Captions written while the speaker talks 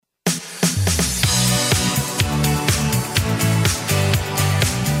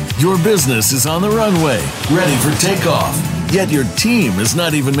Your business is on the runway, ready for takeoff, yet your team is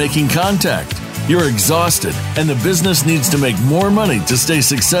not even making contact. You're exhausted, and the business needs to make more money to stay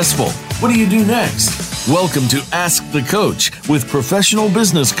successful. What do you do next? Welcome to Ask the Coach with professional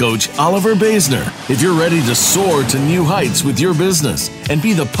business coach Oliver Misner. If you're ready to soar to new heights with your business and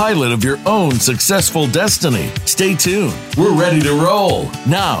be the pilot of your own successful destiny, stay tuned. We're ready to roll.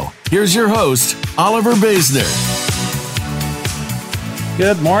 Now, here's your host, Oliver Misner.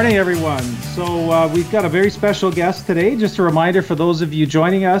 Good morning, everyone. So we've got a very special guest today. Just a reminder for those of you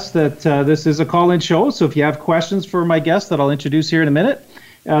joining us that this is a call-in show. So if you have questions for my guest that I'll introduce here in a minute,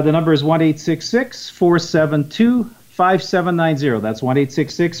 the number is 1-866-472-5790. That's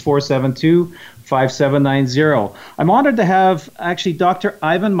 1-866-472-5790. I'm honored to have actually Dr.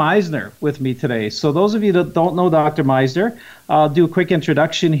 Ivan Misner with me today. So those of you that don't know Dr. Misner, I'll do a quick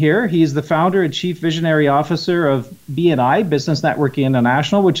introduction here. He's the founder and chief visionary officer of BNI, Business Networking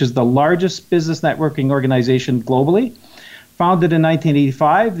International, which is the largest business networking organization globally. Founded in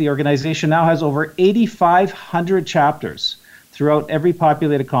 1985, the organization now has over 8,500 chapters throughout every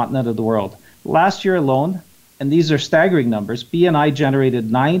populated continent of the world. Last year alone, and these are staggering numbers, BNI generated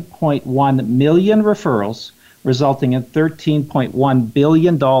 9.1 million referrals, resulting in $13.1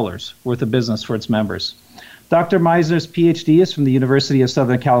 billion worth of business for its members. Dr. Misner's PhD is from the University of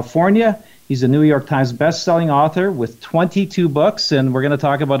Southern California. He's a New York Times best-selling author with 22 books, and we're going to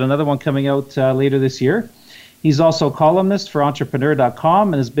talk about another one coming out later this year. He's also a columnist for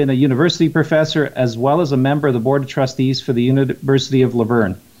Entrepreneur.com and has been a university professor as well as a member of the Board of Trustees for the University of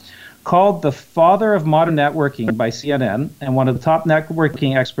Laverne. Called the father of modern networking by CNN and one of the top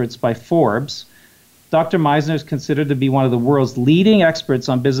networking experts by Forbes, Dr. Misner is considered to be one of the world's leading experts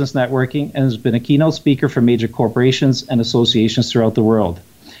on business networking and has been a keynote speaker for major corporations and associations throughout the world.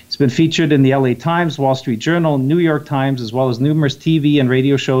 He's been featured in the LA Times, Wall Street Journal, New York Times, as well as numerous TV and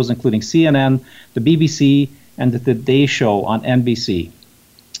radio shows, including CNN, the BBC, and the Today Show on NBC.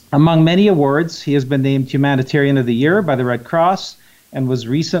 Among many awards, he has been named Humanitarian of the Year by the Red Cross and was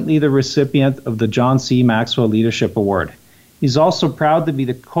recently the recipient of the John C. Maxwell Leadership Award. He's also proud to be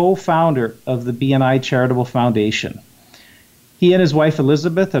the co-founder of the BNI Charitable Foundation. He and his wife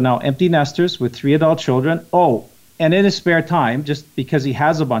Elizabeth are now empty nesters with 3 adult children. Oh, and in his spare time, just because he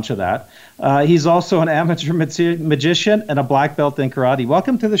has a bunch of that, he's also an amateur magician and a black belt in karate.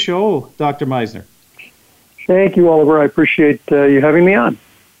 Welcome to the show, Dr. Misner. Thank you, Oliver. I appreciate you having me on.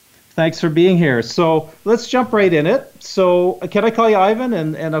 Thanks for being here. So let's jump right in it. So can I call you Ivan?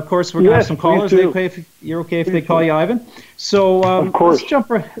 And of course, we're going to have some callers. You're okay if they call you Ivan? So of course.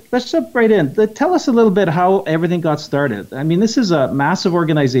 Let's jump right in. Tell us a little bit how everything got started. I mean, this is a massive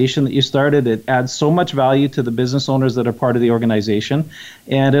organization that you started. It adds so much value to the business owners that are part of the organization.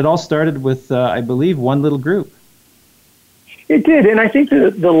 And it all started with, I believe, one little group. It did, and I think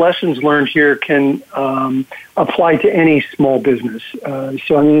the lessons learned here can apply to any small business.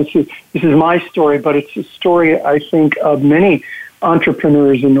 So, I mean, this is my story, but it's a story, I think, of many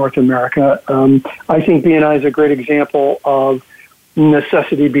entrepreneurs in North America. I think BNI is a great example of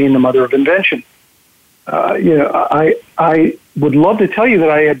necessity being the mother of invention. I would love to tell you that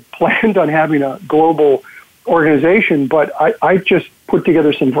I had planned on having a global organization, but I just put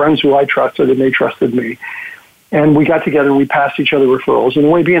together some friends who I trusted, and they trusted me. And we got together and we passed each other referrals. And the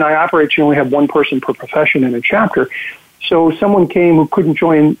way BNI operates, you only have one person per profession in a chapter. So someone came who couldn't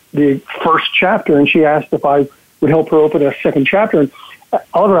join the first chapter, and she asked if I would help her open a second chapter. And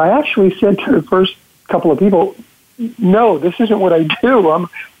Oliver, I actually said to the first couple of people, no, this isn't what I do.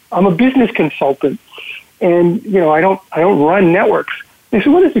 I'm a business consultant, and I don't run networks. They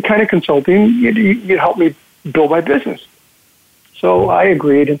said, what is the kind of consulting you'd help me build my business? So I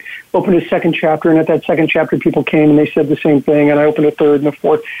agreed and opened a second chapter, and at that second chapter, people came and they said the same thing, and I opened a third and a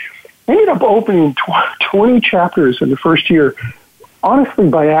fourth. I ended up opening 20 chapters in the first year, honestly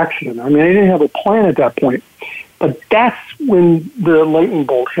by accident. I mean, I didn't have a plan at that point, but that's when the lightning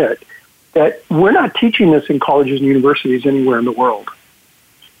bolt hit, that we're not teaching this in colleges and universities anywhere in the world.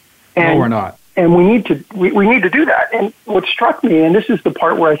 And, no, we're not. And we need to do that. And what struck me, and this is the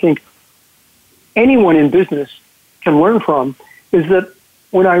part where I think anyone in business can learn from, is that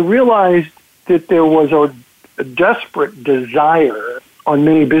when I realized that there was a desperate desire on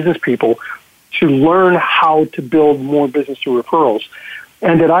many business people to learn how to build more business through referrals,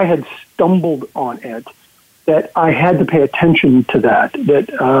 and that I had stumbled on it, that I had to pay attention to that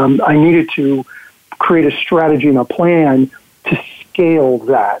I needed to create a strategy and a plan to scale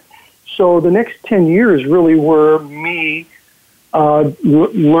that. So the next 10 years really were me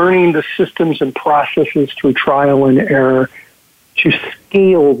learning the systems and processes through trial and error to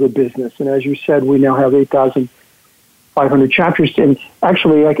scale the business. And as you said, we now have 8,000 500 chapters. And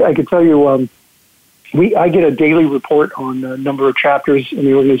actually, I could tell you, I get a daily report on the number of chapters in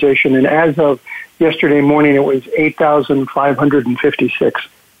the organization, and as of yesterday morning, it was 8,556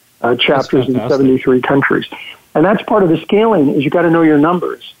 chapters in 73 countries. And that's part of the scaling, is you got to know your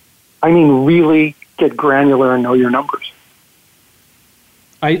numbers. I mean, really get granular and know your numbers.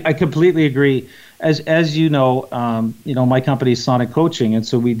 I completely agree. As you know, my company is Sonic Coaching, and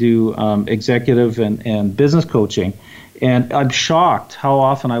so we do executive and business coaching. And I'm shocked how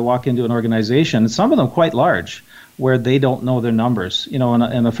often I walk into an organization, and some of them quite large, where they don't know their numbers.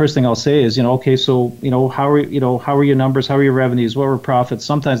 And the first thing I'll say is, okay, so how are your numbers? How are your revenues? What were profits?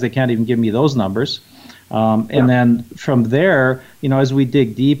 Sometimes they can't even give me those numbers. And then from there, as we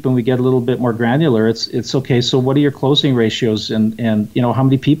dig deep and we get a little bit more granular, it's okay. So what are your closing ratios, and how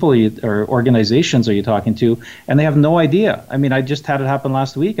many people or organizations are you talking to? And they have no idea. I mean, I just had it happen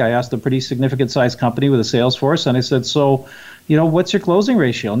last week. I asked a pretty significant sized company with a sales force, and I said, so, what's your closing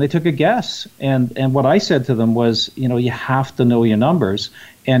ratio? And they took a guess. And what I said to them was, you have to know your numbers.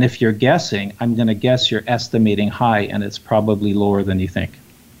 And if you're guessing, I'm going to guess you're estimating high, and it's probably lower than you think.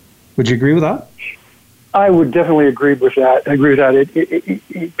 Would you agree with that? I would definitely agree with that.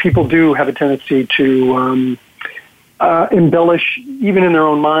 People do have a tendency to embellish, even in their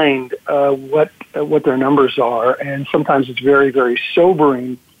own mind, what their numbers are, and sometimes it's very, very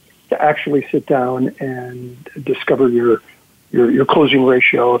sobering to actually sit down and discover your closing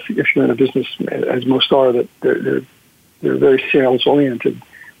ratio. If you're in a business, as most are, that they're very sales oriented,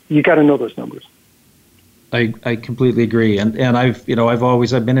 you got to know those numbers. I completely agree, and I've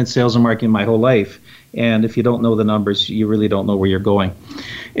been in sales and marketing my whole life, and if you don't know the numbers, you really don't know where you're going.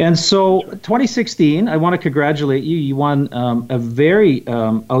 And so 2016, I want to congratulate you. You won a very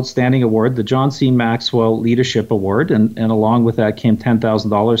outstanding award, the John C. Maxwell Leadership Award, and along with that came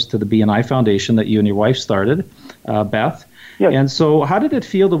 $10,000 to the BNI Foundation that you and your wife started, Beth. Yes. And so how did it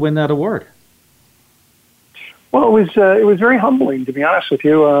feel to win that award? Well, it was very humbling, to be honest with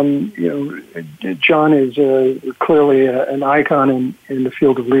you. John is clearly an icon in the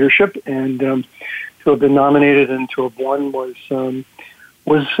field of leadership, and to have been nominated and to have won was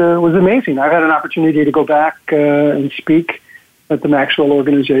amazing. I've had an opportunity to go back and speak at the Maxwell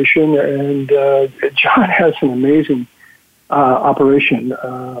organization, and John has an amazing operation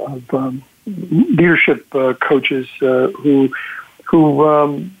of leadership coaches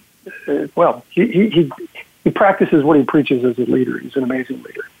he practices what he preaches as a leader. He's an amazing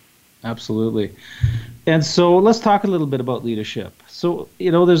leader. Absolutely. And so let's talk a little bit about leadership. So,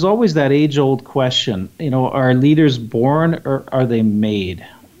 there's always that age-old question, are leaders born or are they made?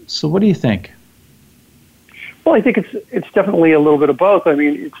 So what do you think? Well, I think it's definitely a little bit of both. I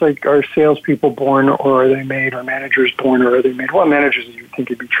mean, it's like, are salespeople born or are they made? Are managers born or are they made? Well, managers, you think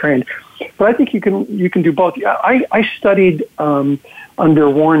you'd be trained. But I think you can do both. I studied under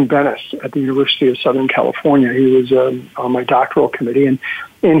Warren Bennis at the University of Southern California. He was on my doctoral committee, and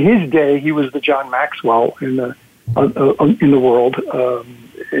in his day, he was the John Maxwell in the world.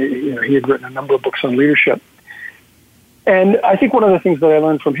 He had written a number of books on leadership. And I think one of the things that I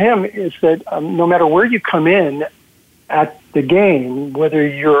learned from him is that no matter where you come in at the game, whether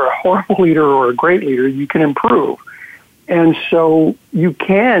you're a horrible leader or a great leader, you can improve. And so you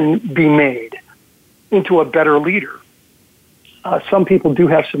can be made into a better leader. Some people do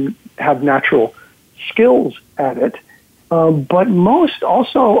have natural skills at it, but most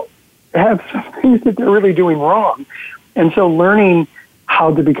also have some things that they're really doing wrong. And so learning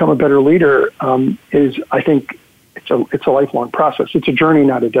how to become a better leader is, I think, it's a lifelong process. It's a journey,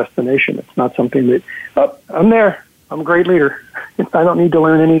 not a destination. It's not something that, I'm there. I'm a great leader. I don't need to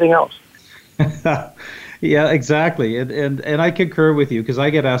learn anything else. Yeah, exactly. And I concur with you because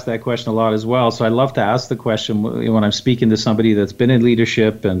I get asked that question a lot as well. So I love to ask the question when I'm speaking to somebody that's been in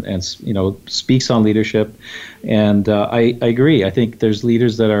leadership and speaks on leadership. And I agree. I think there's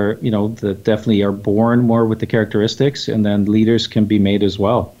leaders that are, that definitely are born more with the characteristics, and then leaders can be made as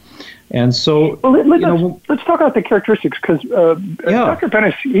well. And so, let's talk about the characteristics, because Dr.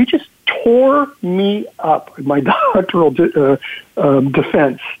 Bennis, he just tore me up in my doctoral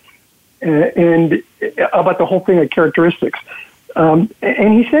defense and about the whole thing of characteristics. And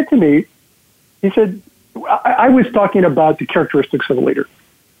he said to me, I was talking about the characteristics of a leader.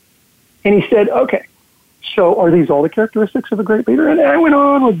 And he said, okay, so are these all the characteristics of a great leader? And I went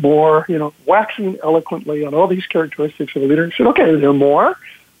on with more, waxing eloquently on all these characteristics of a leader. He said, okay, are there more?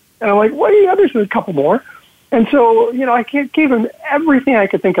 And I'm like, well, yeah, there's a couple more. And so, I gave him everything I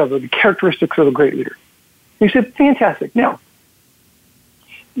could think of the characteristics of a great leader. He said, fantastic. Now,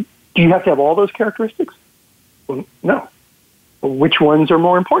 do you have to have all those characteristics? Well, no. Well, which ones are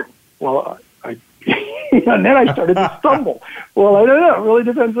more important? Well, And then I started to stumble. Well, I don't know. It really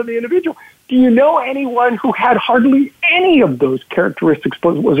depends on the individual. Do you know anyone who had hardly any of those characteristics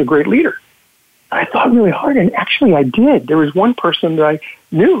but was a great leader? I thought really hard, and actually I did. There was one person that I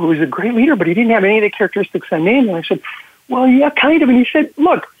knew who was a great leader, but he didn't have any of the characteristics I named. And I said, well, yeah, kind of. And he said,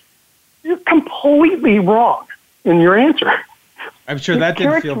 look, you're completely wrong in your answer. I'm sure that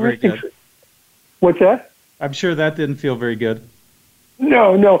didn't feel very good. What's that? I'm sure that didn't feel very good.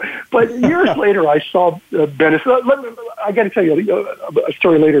 No. But years later, I saw Bennis. I got to tell you a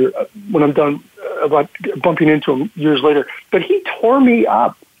story later when I'm done about bumping into him years later. But he tore me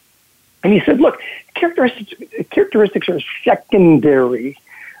up. And he said, look, characteristics are secondary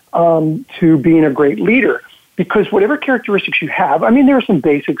to being a great leader, because whatever characteristics you have, I mean, there are some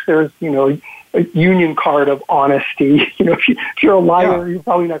basics. There's, a union card of honesty. If you're a liar, you're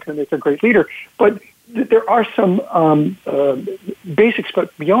probably not going to make a great leader. But there are some basics.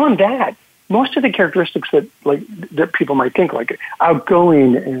 But beyond that, most of the characteristics that people might think, like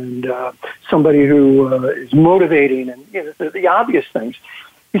outgoing and somebody who is motivating and the obvious things.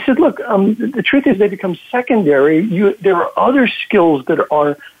 He said, look, the truth is they become secondary. There are other skills that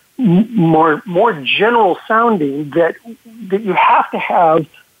are more general sounding that you have to have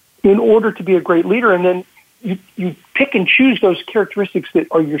in order to be a great leader. And then you pick and choose those characteristics that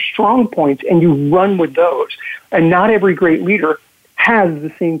are your strong points and you run with those. And not every great leader has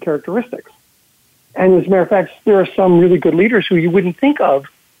the same characteristics. And as a matter of fact, there are some really good leaders who you wouldn't think of.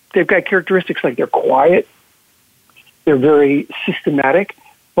 They've got characteristics like they're quiet, they're very systematic,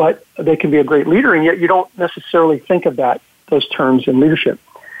 but they can be a great leader, and yet you don't necessarily think of those terms in leadership.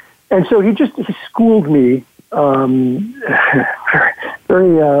 And so he schooled me very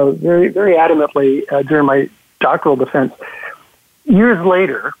adamantly during my doctoral defense. Years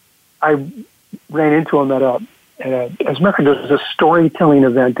later, I ran into him as a matter of fact, there was a storytelling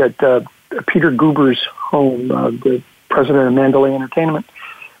event at Peter Guber's home, the president of Mandalay Entertainment.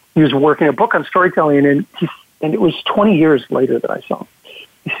 He was working a book on storytelling, and it was 20 years later that I saw him.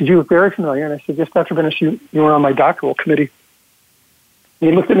 He said, you look very familiar. And I said, yes, Dr. Bennis, you were on my doctoral committee. And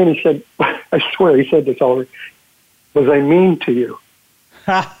he looked at me and he said, I swear he said this already, was I mean to you?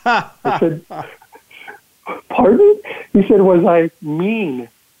 I said, pardon? He said, was I mean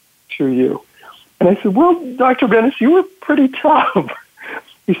to you? And I said, well, Dr. Bennis, you were pretty tough.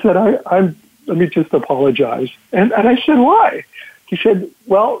 He said, let me just apologize. And I said, why? He said,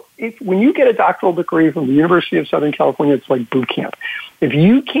 well, when you get a doctoral degree from the University of Southern California, it's like boot camp. If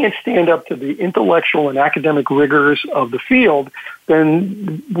you can't stand up to the intellectual and academic rigors of the field,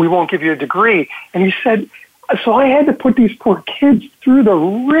 then we won't give you a degree. And he said, so I had to put these poor kids through the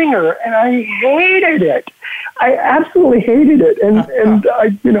ringer, and I hated it. I absolutely hated it. And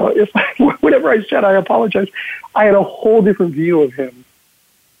I, whatever I said, I apologize. I had a whole different view of him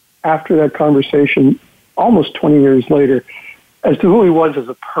after that conversation, almost 20 years later, as to who he was as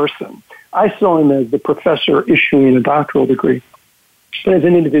a person. I saw him as the professor issuing a doctoral degree. But as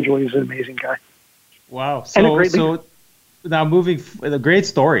an individual, he's an amazing guy. Wow. So now a great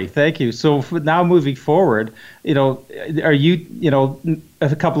story. Thank you. So now moving forward, are you,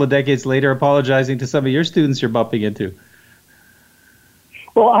 a couple of decades later, apologizing to some of your students you're bumping into?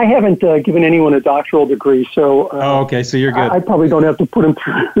 Well, I haven't given anyone a doctoral degree, so okay, so you're good. I probably don't have to put them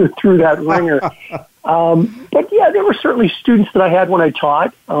through that ringer. But yeah, there were certainly students that I had when I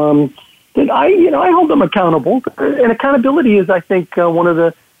taught that I hold them accountable. And accountability is, I think, one of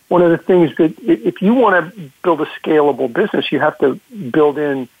the things that if you want to build a scalable business, you have to build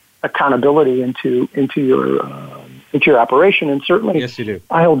in accountability into your operation. And certainly, yes, you do.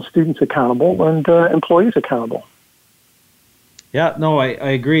 I hold students accountable and employees accountable. Yeah, no, I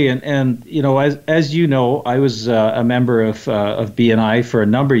agree, and as you know, I was a member of BNI for a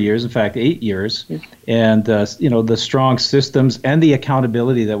number of years, in fact, 8 years, and the strong systems and the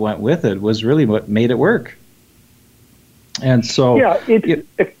accountability that went with it was really what made it work. And so,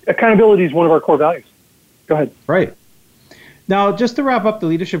 accountability is one of our core values. Go ahead. Right. Now, just to wrap up the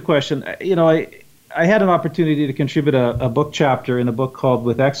leadership question, I had an opportunity to contribute a book chapter in a book called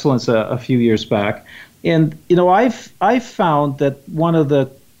With Excellence a few years back. And I've found that one of the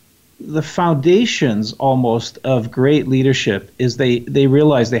foundations almost of great leadership is they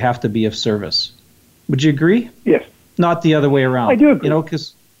realize they have to be of service. Would you agree? Yes. Not the other way around. I do agree.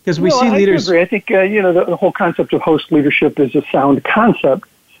 Because we see leaders. I do agree. I think the whole concept of host leadership is a sound concept,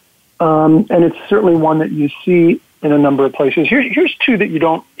 and it's certainly one that you see in a number of places. Here's two that you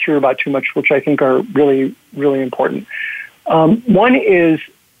don't hear about too much, which I think are really, really important. One is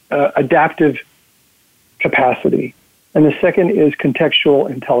adaptive capacity, and the second is contextual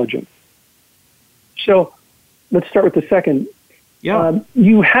intelligence. So let's start with the second.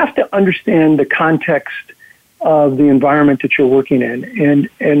 You have to understand the context of the environment that you're working in,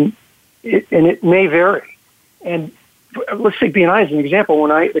 and it may vary. And let's take BNI as an example.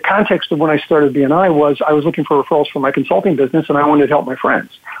 The context of when I started BNI was I was looking for referrals for my consulting business, and I wanted to help my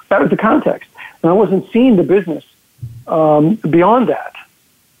friends. That was the context, and I wasn't seeing the business beyond that.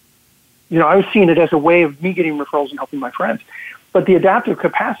 I was seeing it as a way of me getting referrals and helping my friends. But the adaptive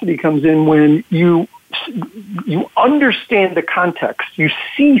capacity comes in when you understand the context. You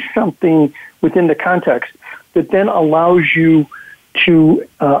see something within the context that then allows you to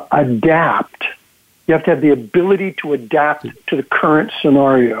adapt. You have to have the ability to adapt to the current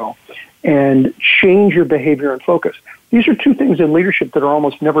scenario and change your behavior and focus. These are two things in leadership that are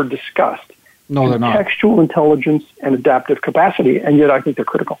almost never discussed. No, they're not. Contextual intelligence and adaptive capacity, and yet I think they're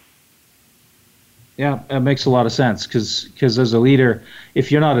critical. Yeah, it makes a lot of sense because as a leader,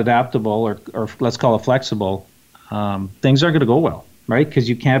 if you're not adaptable or let's call it flexible, things aren't going to go well, right? Because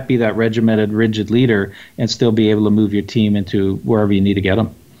you can't be that regimented, rigid leader and still be able to move your team into wherever you need to get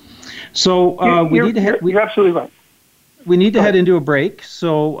them. So you're absolutely right. We need to head into a break,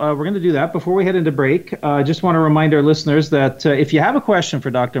 so we're going to do that. Before we head into break, I just want to remind our listeners that if you have a question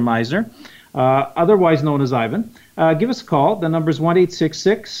for Dr. Misner, otherwise known as Ivan, give us a call. The number is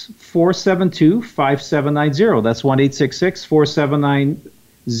 1-866-472-5790. That's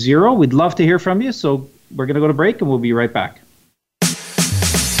 1-866-4790. We'd love to hear from you, so we're going to go to break, and we'll be right back.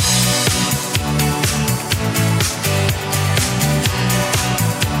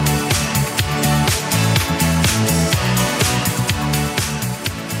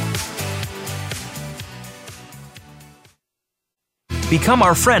 Become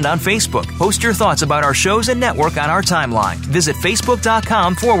our friend on Facebook. Post your thoughts about our shows and network on our timeline. Visit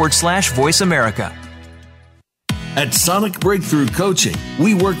facebook.com/Voice America. At Sonic Breakthrough Coaching,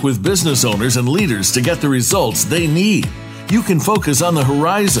 we work with business owners and leaders to get the results they need. You can focus on the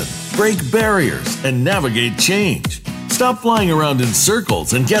horizon, break barriers, and navigate change. Stop flying around in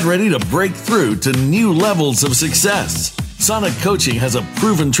circles and get ready to break through to new levels of success. Sonic Coaching has a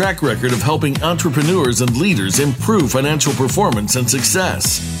proven track record of helping entrepreneurs and leaders improve financial performance and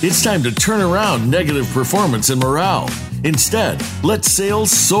success. It's time to turn around negative performance and morale. Instead, let sales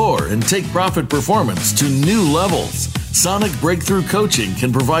soar and take profit performance to new levels. Sonic Breakthrough Coaching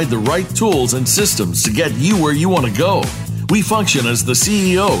can provide the right tools and systems to get you where you want to go. We function as the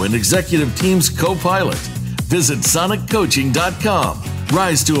CEO and executive team's co-pilot. Visit soniccoaching.com.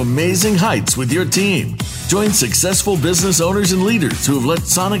 Rise to amazing heights with your team. Join successful business owners and leaders who have let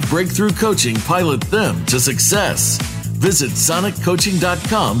Sonic Breakthrough Coaching pilot them to success. Visit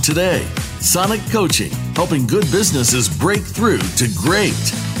soniccoaching.com today. Sonic Coaching, helping good businesses break through to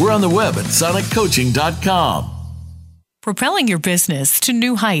great. We're on the web at soniccoaching.com. Propelling your business to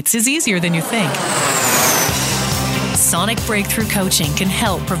new heights is easier than you think. Sonic Breakthrough Coaching can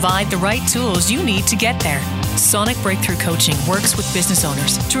help provide the right tools you need to get there. Sonic Breakthrough Coaching works with business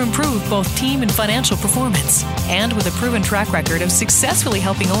owners to improve both team and financial performance. And with a proven track record of successfully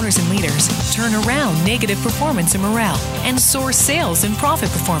helping owners and leaders turn around negative performance and morale and soar sales and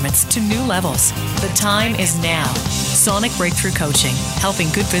profit performance to new levels. The time is now. Sonic Breakthrough Coaching, helping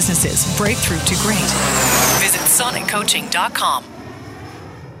good businesses break through to great. Visit soniccoaching.com.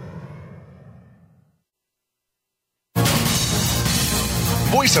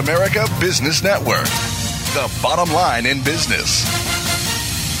 Voice America Business Network, the bottom line in business.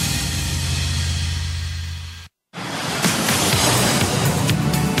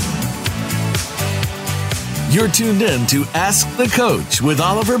 You're tuned in to Ask the Coach with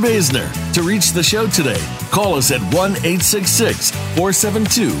Oliver Misner. To reach the show today, call us at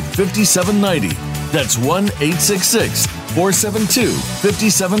 1-866-472-5790. That's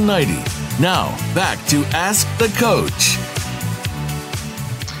 1-866-472-5790. Now, back to Ask the Coach.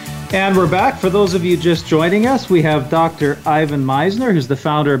 And we're back. For those of you just joining us, we have Dr. Ivan Misner, who's the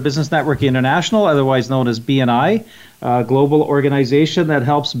founder of Business Network International, otherwise known as BNI, a global organization that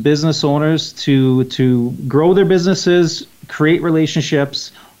helps business owners to grow their businesses, create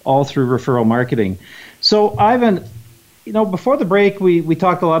relationships, all through referral marketing. So, Ivan, before the break, we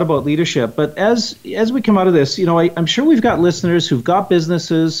talked a lot about leadership, but as we come out of this, I'm sure we've got listeners who've got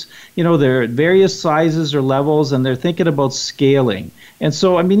businesses, they're at various sizes or levels, and they're thinking about scaling. And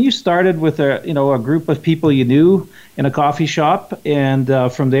so, you started with a group of people you knew in a coffee shop, and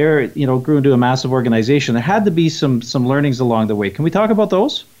from there, grew into a massive organization. There had to be some learnings along the way. Can we talk about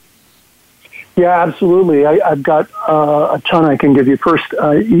those? Yeah, absolutely. I've got a ton I can give you. First,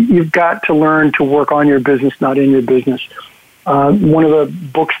 you've got to learn to work on your business, not in your business. One of the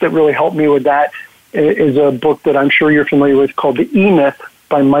books that really helped me with that is a book that I'm sure you're familiar with called The E-Myth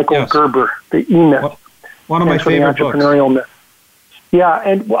by Michael Gerber. The E-Myth. One of my favorite entrepreneurial books. Myth. Yeah,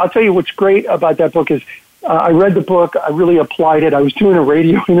 and I'll tell you what's great about that book is I read the book, I really applied it. I was doing a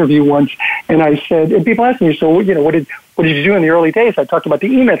radio interview once, and I said, and people asked me, so what did you do in the early days? I talked about the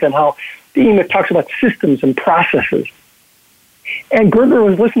E-Myth and how the E-Myth talks about systems and processes. And Gerber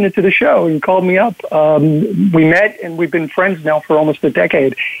was listening to the show and called me up. We met, and we've been friends now for almost a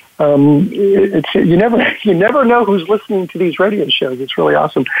decade. You never know who's listening to these radio shows. It's really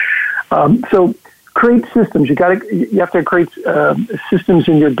awesome. So create systems. You have to create systems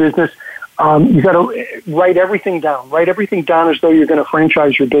in your business. You got to write everything down. Write everything down as though you're going to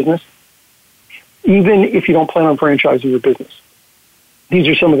franchise your business, even if you don't plan on franchising your business. These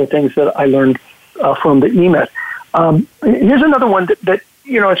are some of the things that I learned from the E-Myth. Here's another one that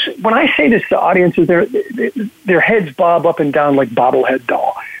when I say this to audiences, their heads bob up and down like bobblehead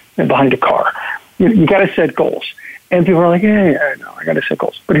doll behind a car. You got to set goals, and people are like, "Yeah, no, I got to set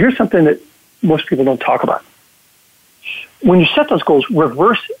goals." But here's something that most people don't talk about. When you set those goals,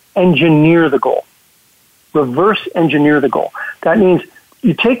 reverse engineer the goal. Reverse engineer the goal. That means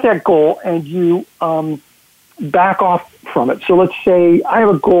you take that goal and you back off from it. So let's say I have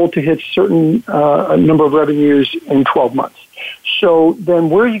a goal to hit certain number of revenues in 12 months. So then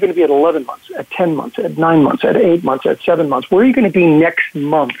where are you going to be at 11 months, at 10 months, at 9 months, at 8 months, at 7 months? Where are you going to be next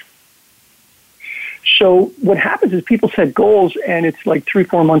month? So what happens is people set goals and it's like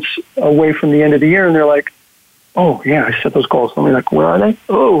 3-4 months away from the end of the year and they're like, oh yeah, I set those goals. I'm like, where are they?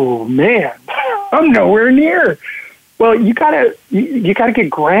 Oh man, I'm nowhere near. Well, you gotta get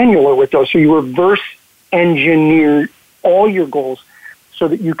granular with those. So you reverse engineer all your goals so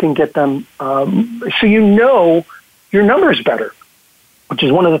that you can get them, so you know your numbers better, which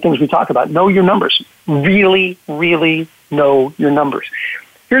is one of the things we talk about. Know your numbers. Really, really know your numbers.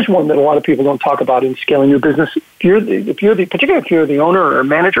 Here's one that a lot of people don't talk about in scaling your business. Particularly if you're the owner or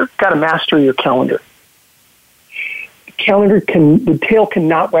manager, got to master your calendar. The tail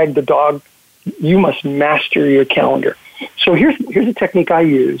cannot wag the dog. You must master your calendar. So here's a technique I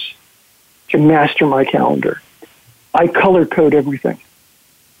use to master my calendar. I color code everything.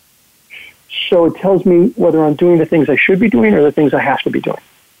 So it tells me whether I'm doing the things I should be doing or the things I have to be doing.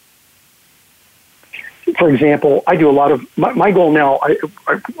 For example, I do a lot of, my goal now,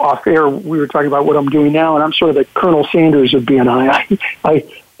 off air, we were talking about what I'm doing now, and I'm sort of the Colonel Sanders of BNI. I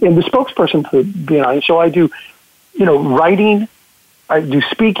am the spokesperson for BNI, so I do, writing, I do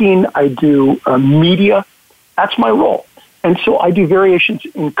speaking, I do media. That's my role. And so I do variations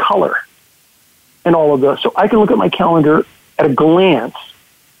in color and all of those. So I can look at my calendar at a glance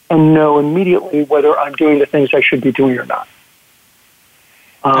and know immediately whether I'm doing the things I should be doing or not.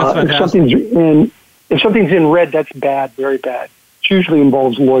 If something's in red, that's bad, very bad. It usually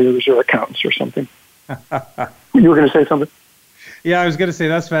involves lawyers or accountants or something. You were going to say something? Yeah, I was going to say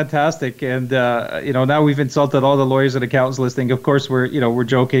that's fantastic, and now we've insulted all the lawyers and accountants listening. Of course, we're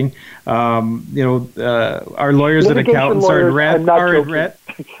joking. Our lawyers and accountants are in red.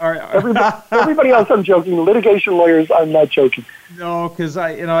 Everybody else, I'm joking. Litigation lawyers, I'm not joking. No, because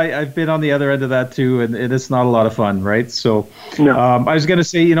I've been on the other end of that too, and it's not a lot of fun, right? So, no. I was going to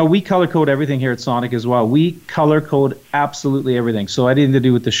say, we color code everything here at Sonic as well. We color code absolutely everything. So anything to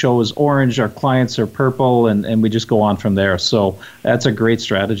do with the show is orange, our clients are purple, and we just go on from there. So that's a great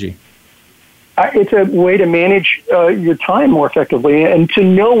strategy. It's a way to manage your time more effectively and to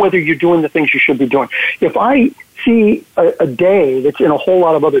know whether you're doing the things you should be doing. If I see a day that's in a whole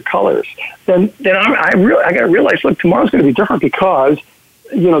lot of other colors, then I got to realize, look, tomorrow's going to be different because,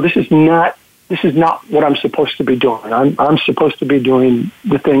 this is not what I'm supposed to be doing. I'm supposed to be doing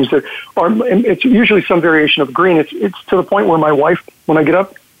the things that are. It's usually some variation of green. It's to the point where my wife, when I get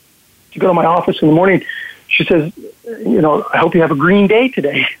up to go to my office in the morning, she says, I hope you have a green day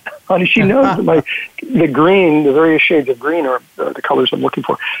today. Honey, she knows that the various shades of green are the colors I'm looking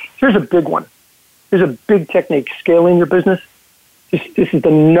for. Here's a big one. Here's a big technique, scaling your business. This is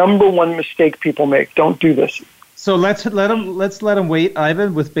the number one mistake people make. Don't do this. So let's let them wait,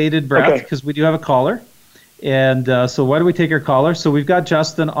 Ivan, with bated breath, because we do have a caller. And so why don't we take our caller? So we've got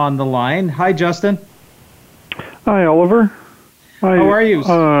Justin on the line. Hi, Justin. Hi, Oliver. Hi, how are you?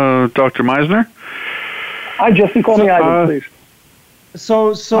 Dr. Misner. Hi, Justin. Call me Ivan, please.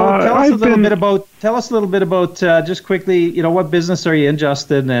 So tell us a little bit about just quickly, what business are you in,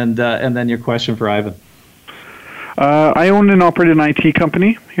 Justin, and then your question for Ivan. I own and operate an IT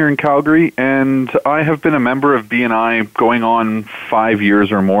company here in Calgary, and I have been a member of BNI going on 5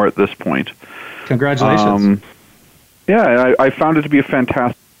 years or more at this point. Congratulations. I found it to be a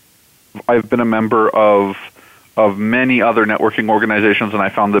fantastic. I've been a member of many other networking organizations, and I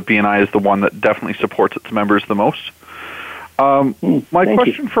found that BNI is the one that definitely supports its members the most. My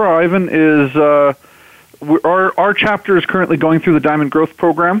question for Ivan is, our chapter is currently going through the Diamond Growth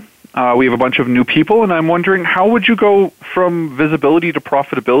Program. We have a bunch of new people, and I'm wondering, how would you go from visibility to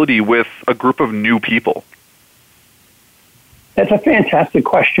profitability with a group of new people? That's a fantastic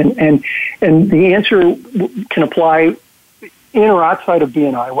question, and the answer can apply in or outside of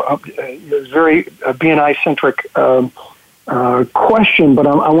BNI. It's a very BNI-centric question, but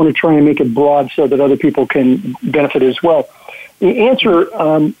I want to try and make it broad so that other people can benefit as well. The answer,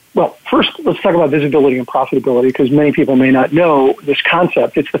 well, first let's talk about visibility and profitability, because many people may not know this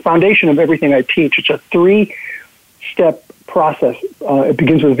concept. It's the foundation of everything I teach. It's a 3-step process. It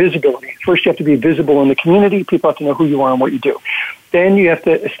begins with visibility. First, you have to be visible in the community. People have to know who you are and what you do. Then you have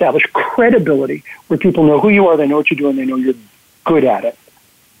to establish credibility, where people know who you are, they know what you do, and they know you're good at it.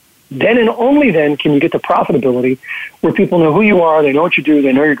 Then and only then can you get to profitability, where people know who you are, they know what you do,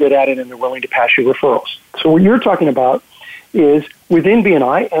 they know you're good at it, and they're willing to pass you referrals. So what you're talking about is within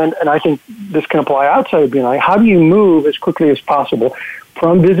BNI, and I think this can apply outside of BNI, how do you move as quickly as possible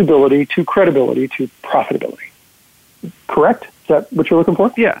from visibility to credibility to profitability? Correct? Is that what you're looking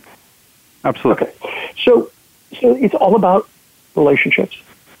for? Yeah, absolutely. Okay. So it's all about relationships.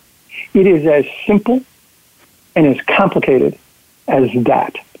 It is as simple and as complicated as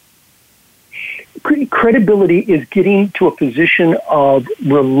that. Credibility is getting to a position of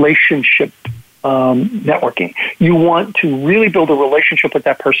relationship networking. You want to really build a relationship with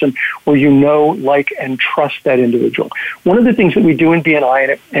that person where you know, like, and trust that individual. One of the things that we do in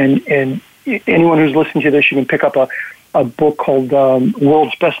BNI, and anyone who's listening to this, you can pick up a book called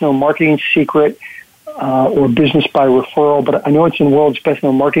World's Best Known Marketing Secret or Business by Referral, but I know it's in World's Best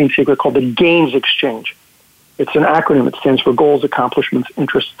Known Marketing Secret, called the Gains Exchange. It's an acronym. It stands for Goals, Accomplishments,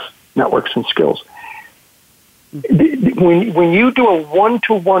 Interests, Networks, and Skills. When you do a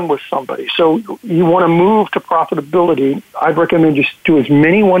one-to-one with somebody, so you want to move to profitability, I'd recommend you do as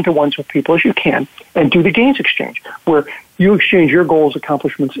many one-to-ones with people as you can and do the Gains Exchange, where you exchange your goals,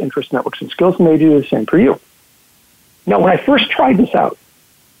 accomplishments, interests, networks, and skills, and they do the same for you. Now, when I first tried this out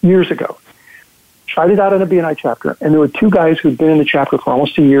years ago, tried it out in a BNI chapter, and there were 2 guys who'd been in the chapter for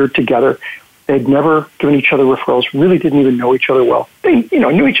almost a year together. They'd never given each other referrals, really didn't even know each other well. They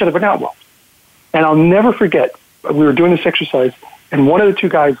knew each other, but not well. And I'll never forget, we were doing this exercise, and one of the 2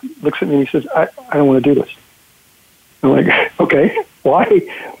 guys looks at me and he says, I don't want to do this. I'm like, okay, why?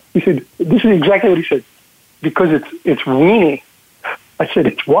 He said, this is exactly what he said, because it's weenie. I said,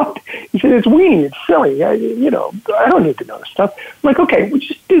 it's what? He said, it's weenie, it's silly. I don't need to know this stuff. I'm like, okay, well,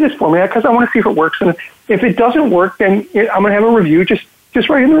 just do this for me, because I want to see if it works. And if it doesn't work, then I'm going to have a review. Just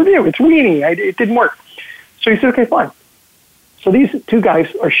write in the review. It's weenie. It didn't work. So he said, okay, fine. So these 2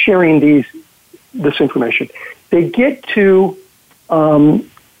 guys are sharing this information. They get to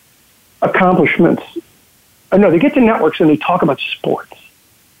accomplishments. They get to networks, and they talk about sports,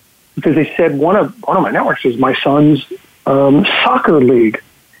 because they said one of my networks is my son's soccer league.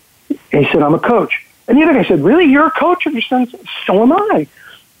 And he said, I'm a coach. And the other guy said, really, you're a coach of your son's? So am I.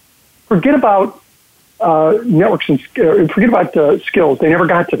 Forget about networks and forget about skills. They never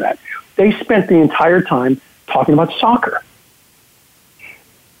got to that. They spent the entire time talking about soccer.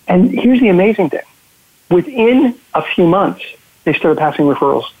 And here's the amazing thing. Within a few months, they started passing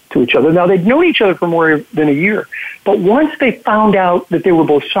referrals to each other. Now, they'd known each other for more than a year, but once they found out that they were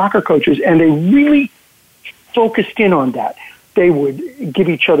both soccer coaches and they really focused in on that, they would give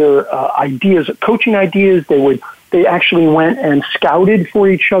each other ideas, coaching ideas. They actually went and scouted for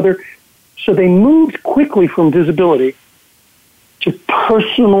each other. So they moved quickly from visibility to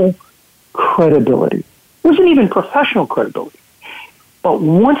personal credibility. It wasn't even professional credibility. But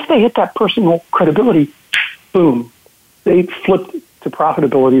once they hit that personal credibility, boom, they flipped to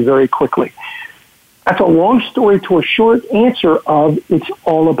profitability very quickly. That's a long story to a short answer of it's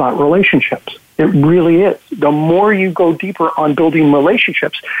all about relationships. It really is. The more you go deeper on building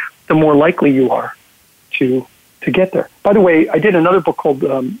relationships, the more likely you are to get there. By the way, I did another book called,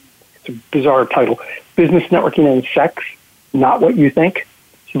 it's a bizarre title, Business Networking and Sex, Not What You Think.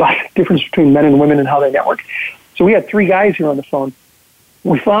 It's about the difference between men and women and how they network. So we had 3 guys here on the phone.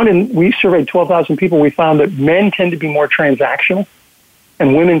 We surveyed 12,000 people. We found that men tend to be more transactional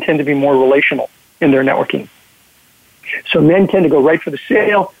and women tend to be more relational in their networking. So men tend to go right for the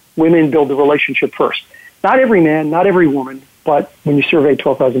sale. Women build the relationship first. Not every man, not every woman, but when you survey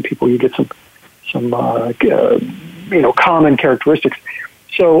 12,000 people, you get some common characteristics.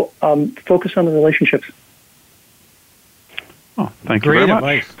 So focus on the relationships. Oh, thank you very much.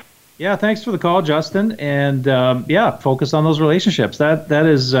 Great advice. Yeah, thanks for the call, Justin. And focus on those relationships. That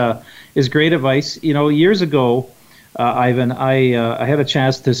is great advice. Years ago, Ivan, I had a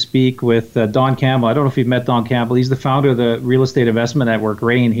chance to speak with Don Campbell. I don't know if you've met Don Campbell. He's the founder of the real estate investment network,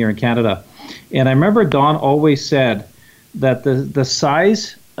 RAIN, here in Canada. And I remember Don always said that the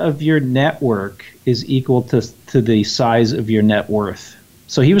size of your network is equal to the size of your net worth.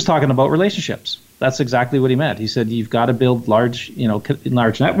 So he was talking about relationships. That's exactly what he meant. He said you've got to build large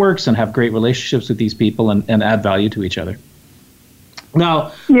networks and have great relationships with these people and add value to each other.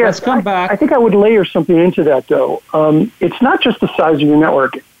 Now, let's come back. I think I would layer something into that, though. It's not just the size of your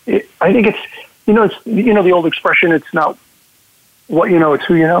network. I think it's the old expression, it's not what you know, it's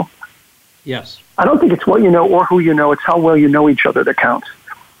who you know. Yes. I don't think it's what you know or who you know. It's how well you know each other that counts.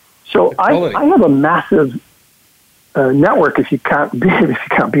 So I have a massive network, if you count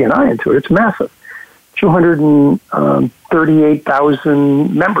BNI into it. It's massive.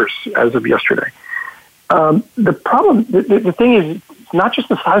 238,000 members as of yesterday. The problem, the thing is, it's not just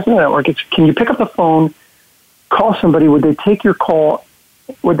the size of the network. It's, can you pick up the phone, call somebody? Would they take your call?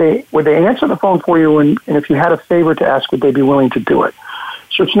 Would they answer the phone for you? And if you had a favor to ask, would they be willing to do it?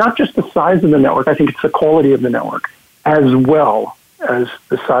 So it's not just the size of the network. I think it's the quality of the network as well as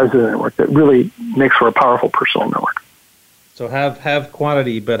the size of the network that really makes for a powerful personal network. So have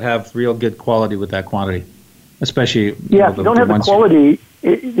quantity, but have real good quality with that quantity, especially. If you don't have the quality,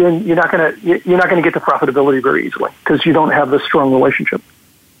 then you're not going to get the profitability very easily because you don't have the strong relationship.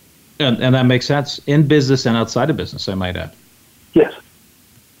 And that makes sense in business and outside of business, I might add. Yes.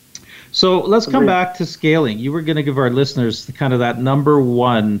 So let's come back to scaling. You were going to give our listeners kind of that number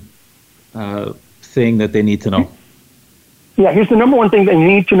one thing that they need to know. Yeah, here's the number one thing they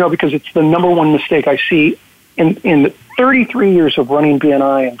need to know because it's the number one mistake I see in the 33 years of running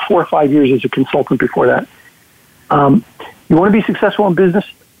BNI and 4 or 5 years as a consultant before that. You want to be successful in business?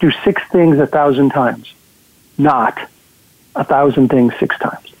 Do 6 things 1,000 times, not 1,000 things 6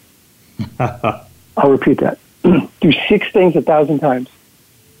 times. I'll repeat that. Do 6 things 1,000 times,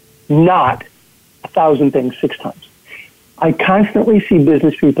 not 1,000 things 6 times. I constantly see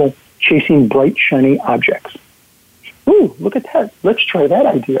business people chasing bright, shiny objects. Ooh, look at that. Let's try that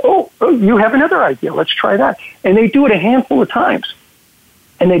idea. Oh, you have another idea. Let's try that. And they do it a handful of times.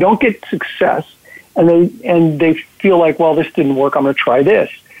 And they don't get success. And they feel like, well, this didn't work. I'm going to try this.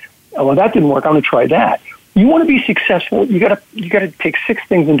 Oh, well, that didn't work. I'm going to try that. You want to be successful. You got to take 6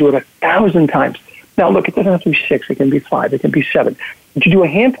 things and do it 1,000 times. Now, look, it doesn't have to be 6. It can be 5. It can be 7. But you do a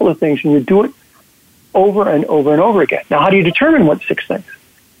handful of things and you do it over and over and over again. Now, how do you determine what 6 things?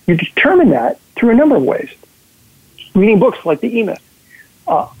 You determine that through a number of ways. Reading books like the E-Myth,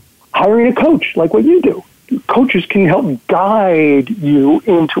 hiring a coach like what you do. Coaches can help guide you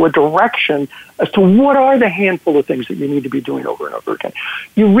into a direction as to what are the handful of things that you need to be doing over and over again.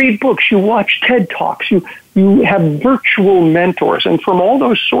 You read books, you watch TED Talks, you have virtual mentors, and from all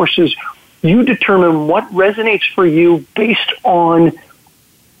those sources, you determine what resonates for you based on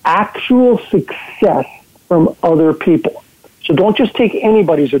actual success from other people. So don't just take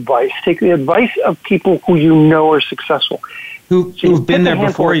anybody's advice. Take the advice of people who you know are successful. Who've been there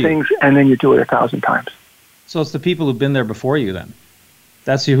before you. Things, and then you do it 1,000 times. So it's the people who've been there before you then.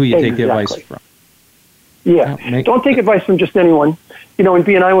 That's who you take the advice from. Yeah. Don't take advice from just anyone. In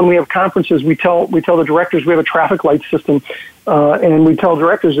BNI, when we have conferences, we tell the directors we have a traffic light system, and we tell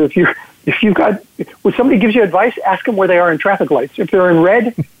directors when somebody gives you advice, ask them where they are in traffic lights. If they're in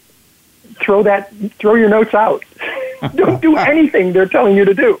red, throw your notes out. Don't do anything they're telling you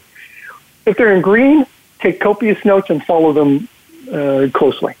to do. If they're in green, take copious notes and follow them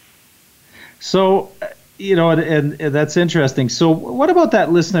closely. So, and that's interesting. So, what about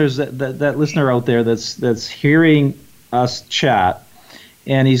that listener out there that's hearing us chat,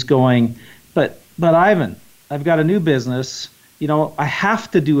 and he's going, but Ivan, I've got a new business. I have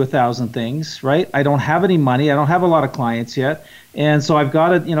to do 1,000 things, right? I don't have any money. I don't have a lot of clients yet. And so I've got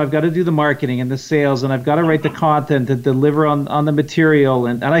to do the marketing and the sales, and I've got to write the content and deliver on the material,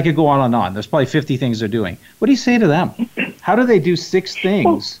 and I could go on and on. There's probably 50 things they're doing. What do you say to them? How do they do 6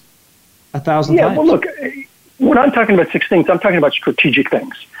 things 1,000 times? Well, look, when I'm talking about 6 things, I'm talking about strategic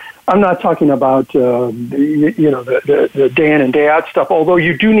things. I'm not talking about the day in and day out stuff, although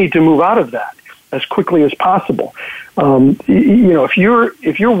you do need to move out of that as quickly as possible. If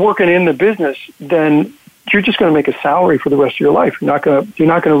you're working in the business, then you're just going to make a salary for the rest of your life. You're not going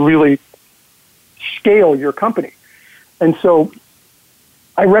to really scale your company. And so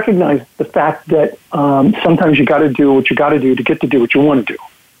I recognize the fact that sometimes you got to do what you got to do to get to do what you want to do.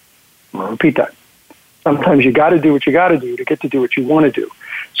 I'll repeat that. Sometimes you got to do what you got to do to get to do what you want to do.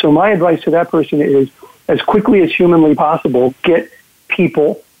 So my advice to that person is, as quickly as humanly possible, get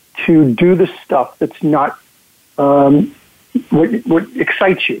people to do the stuff that's not what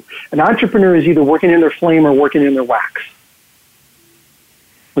excites you. An entrepreneur is either working in their flame or working in their wax.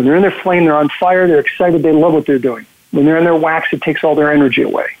 When they're in their flame, they're on fire, they're excited, they love what they're doing. When they're in their wax, it takes all their energy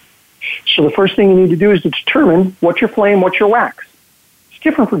away. So the first thing you need to do is to determine what's your flame, what's your wax. It's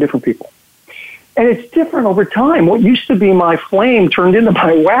different for different people. And it's different over time. What used to be my flame turned into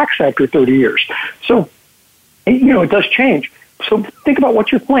my wax after 30 years. So, it does change. So think about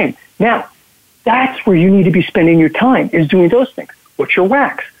what's your flame. Now, that's where you need to be spending your time, is doing those things. What's your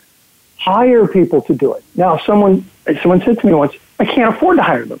wax? Hire people to do it. Now, someone said to me once, I can't afford to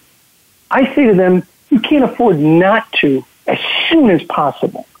hire them. I say to them, you can't afford not to as soon as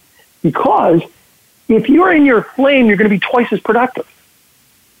possible. Because if you're in your flame, you're going to be twice as productive,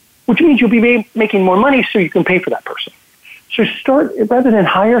 which means you'll be making more money so you can pay for that person. So start, rather than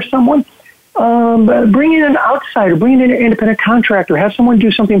hire someone, bring in an outsider, bring in an independent contractor, have someone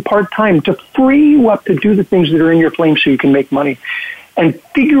do something part-time to free you up to do the things that are in your flame so you can make money. And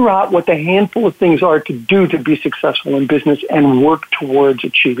figure out what the handful of things are to do to be successful in business and work towards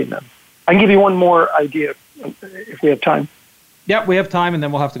achieving them. I can give you one more idea if we have time. Yeah, we have time, and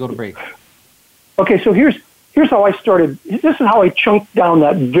then we'll have to go to break. Okay, so here's how I started. This is how I chunked down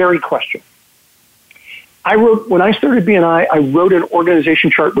that very question. When I started BNI, I wrote an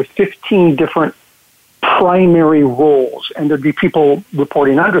organization chart with 15 different primary roles, and there'd be people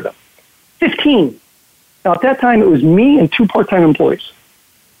reporting under them. 15. Now, at that time, it was me and 2 part-time employees.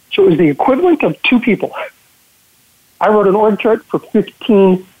 So it was the equivalent of 2 people. I wrote an org chart for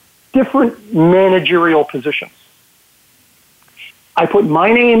 15 different managerial positions. I put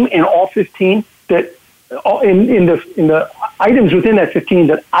my name in all 15 in the items within that 15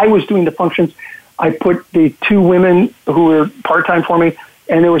 that I was doing the functions. I put the 2 women who were part-time for me,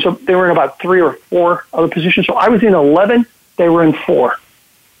 and they were in about 3 or 4 other positions. So I was in 11, they were in 4.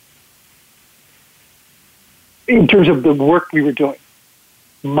 In terms of the work we were doing.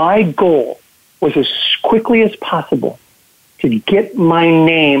 My goal was as quickly as possible to get my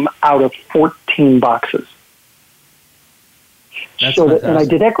name out of 14 boxes. And I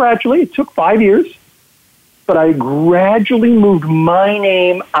did that gradually. It took 5 years, but I gradually moved my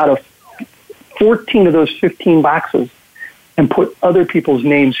name out of 14 of those 15 boxes and put other people's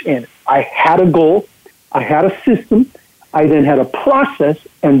names in. I had a goal. I had a system. I then had a process,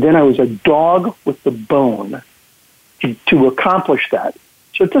 and then I was a dog with the bone to accomplish that.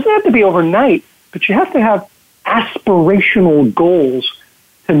 So it doesn't have to be overnight, but you have to have aspirational goals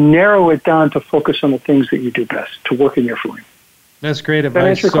to narrow it down to focus on the things that you do best, to work in your flame. That's great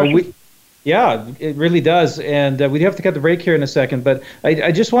advice. Yeah, it really does. And we'd have to cut the break here in a second, but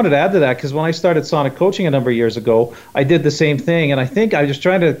I just wanted to add to that, because when I started Sonic Coaching a number of years ago, I did the same thing. And I think I was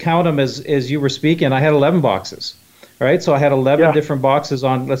trying to count them as you were speaking. I had 11 boxes. Right, so I had 11 different boxes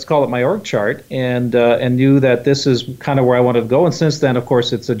on, let's call it my org chart, and knew that this is kind of where I wanted to go. And since then, of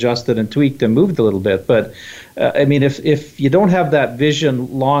course, it's adjusted and tweaked and moved a little bit. But I mean, if you don't have that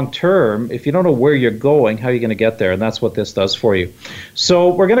vision long term, if you don't know where you're going, how are you going to get there? And that's what this does for you. So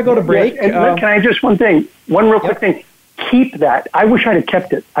we're going to go to break. Yes, and can I just one real quick thing? Keep that. I wish I'd have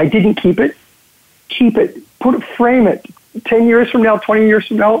kept it. I didn't keep it. Keep it. Frame it. 10 years from now, 20 years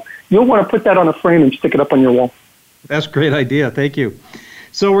from now, you'll want to put that on a frame and stick it up on your wall. That's a great idea. Thank you.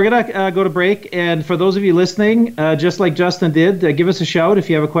 So we're going to go to break. And for those of you listening, just like Justin did, give us a shout if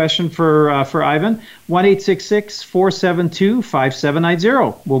you have a question for Ivan.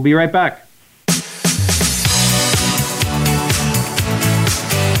 1-866-472-5790. We'll be right back.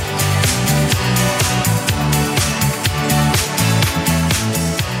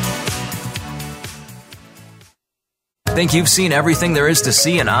 Think you've seen everything there is to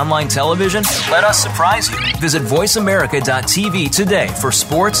see in online television? Let us surprise you. Visit voiceamerica.tv today for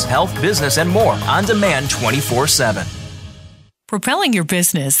sports, health, business, and more on demand 24/7. Propelling your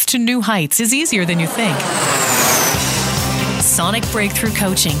business to new heights is easier than you think. Sonic Breakthrough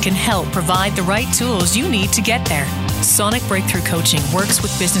Coaching can help provide the right tools you need to get there. Sonic Breakthrough Coaching works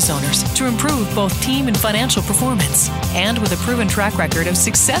with business owners to improve both team and financial performance. And with a proven track record of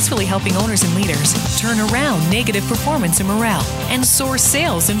successfully helping owners and leaders turn around negative performance and morale and soar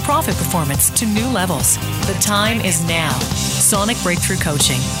sales and profit performance to new levels. The time is now. Sonic Breakthrough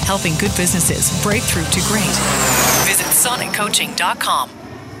Coaching, helping good businesses break through to great. Visit soniccoaching.com.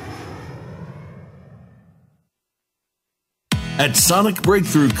 At Sonic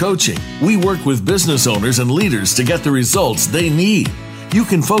Breakthrough Coaching, we work with business owners and leaders to get the results they need. You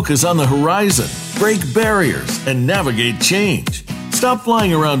can focus on the horizon, break barriers, and navigate change. Stop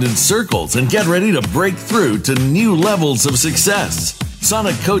flying around in circles and get ready to break through to new levels of success.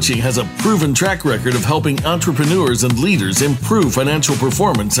 Sonic Coaching has a proven track record of helping entrepreneurs and leaders improve financial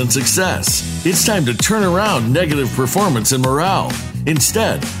performance and success. It's time to turn around negative performance and morale.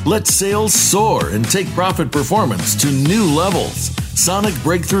 Instead, let sales soar and take profit performance to new levels. Sonic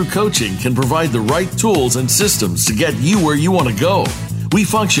Breakthrough Coaching can provide the right tools and systems to get you where you want to go. We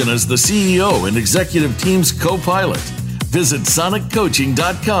function as the CEO and executive team's co-pilot. Visit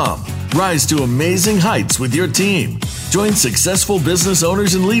soniccoaching.com. Rise to amazing heights with your team. Join successful business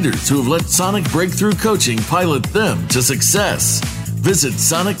owners and leaders who have let Sonic Breakthrough Coaching pilot them to success. Visit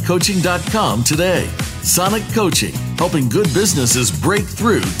soniccoaching.com today. Sonic Coaching, helping good businesses break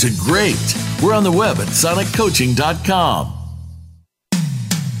through to great. We're on the web at soniccoaching.com.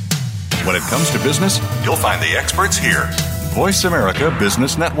 When it comes to business, you'll find the experts here. Voice America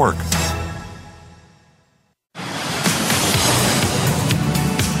Business Network.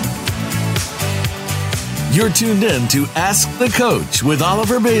 You're tuned in to Ask the Coach with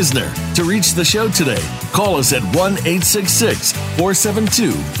Oliver Misner. To reach the show today, call us at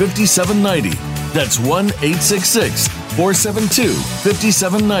 1-866-472-5790. That's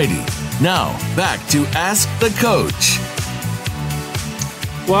 1-866-472-5790. Now, back to Ask the Coach.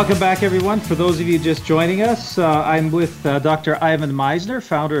 Welcome back, everyone. For those of you just joining us, I'm with Dr. Ivan Misner,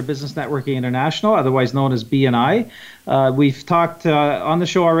 founder of Business Networking International, otherwise known as BNI. We've talked on the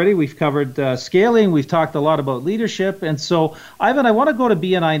show already. We've covered scaling. We've talked a lot about leadership. And so, Ivan, I want to go to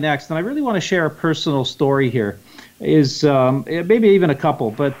BNI next, and I really want to share a personal story here. Is maybe even a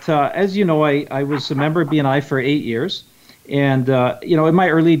couple. But as you know, I was a member of BNI for 8 years. And, in my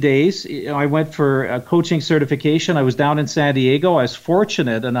early days, I went for a coaching certification. I was down in San Diego. I was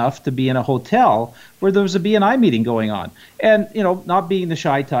fortunate enough to be in a hotel where there was a BNI meeting going on. And, not being the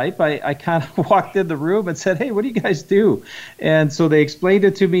shy type, I kind of walked in the room and said, hey, what do you guys do? And so they explained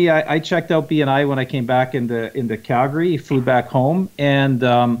it to me. I checked out BNI when I came back into Calgary, flew back home. And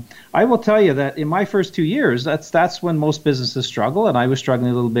I will tell you that in my first 2 years, that's when most businesses struggle. And I was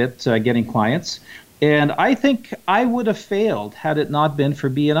struggling a little bit getting clients. And I think I would have failed had it not been for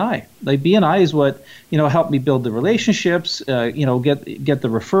BNI. Like BNI is what, helped me build the relationships, get the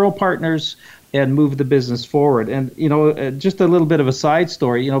referral partners and move the business forward. And, just a little bit of a side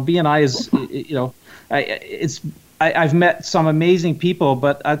story, BNI is, I've met some amazing people,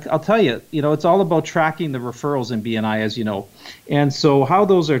 but I'll tell you, it's all about tracking the referrals in BNI, as you know. And so how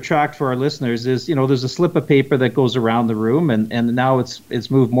those are tracked for our listeners is, there's a slip of paper that goes around the room, and now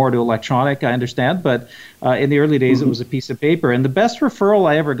it's moved more to electronic, I understand. But in the early days, it was a piece of paper. And the best referral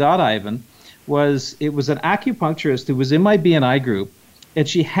I ever got, Ivan, was an acupuncturist who was in my BNI group. And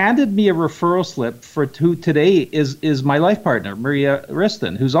she handed me a referral slip for who today is my life partner, Maria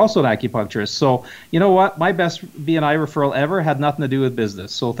Riston, who's also an acupuncturist. So you know what? My best BNI referral ever had nothing to do with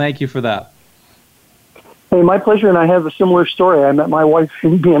business. So thank you for that. Hey, my pleasure, and I have a similar story. I met my wife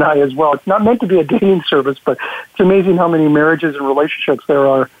in BNI as well. It's not meant to be a dating service, but it's amazing how many marriages and relationships there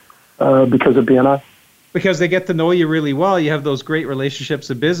are because of BNI. Because they get to know you really well. You have those great relationships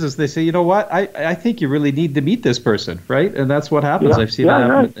in business. They say, you know what, I think you really need to meet this person, right? And that's what happens. I've seen that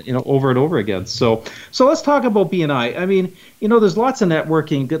happen, over and over again. So let's talk about BNI. I mean, there's lots of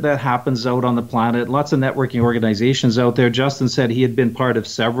networking that happens out on the planet, lots of networking organizations out there. Justin said he had been part of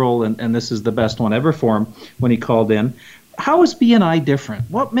several, and this is the best one ever for him when he called in. How is BNI different?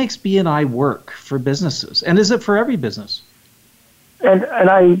 What makes BNI work for businesses? And is it for every business? And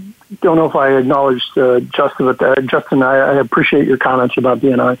I don't know if I acknowledged Justin, but Justin, I appreciate your comments about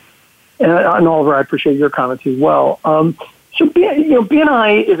BNI, and Oliver, I appreciate your comments as well. So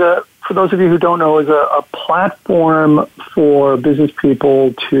BNI is for those of you who don't know, is a platform for business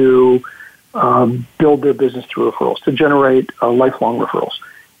people to build their business through referrals, to generate lifelong referrals,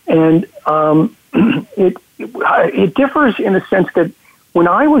 and it differs in the sense that when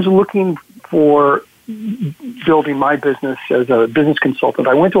I was looking for building my business as a business consultant,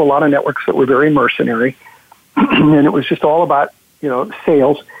 I went to a lot of networks that were very mercenary, and it was just all about,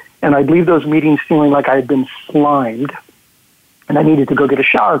 sales. And I'd leave those meetings feeling like I had been slimed, and I needed to go get a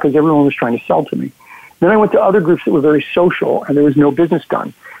shower because everyone was trying to sell to me. Then I went to other groups that were very social, and there was no business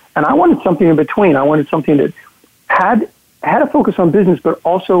done. And I wanted something in between. I wanted something that had a focus on business, but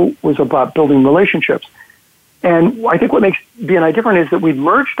also was about building relationships. And I think what makes BNI different is that we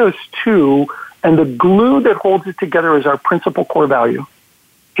merged those two. And the glue that holds it together is our principal core value,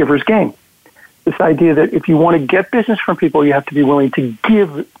 giver's gain. This idea that if you want to get business from people, you have to be willing to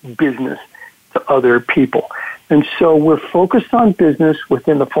give business to other people. And so we're focused on business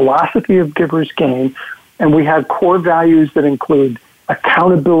within the philosophy of giver's gain, and we have core values that include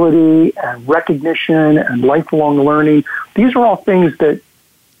accountability and recognition and lifelong learning. These are all things that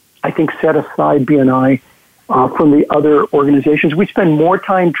I think set aside BNI from the other organizations. We spend more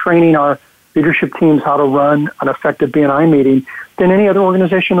time training our leadership teams how to run an effective BNI meeting than any other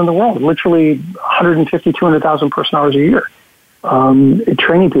organization in the world, literally 150, 200,000 person hours a year,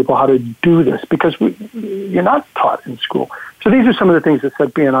 training people how to do this because you're not taught in school. So these are some of the things that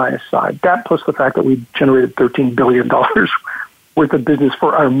set BNI aside. That plus the fact that we generated $13 billion worth of business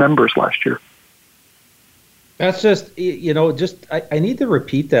for our members last year. That's just, I need to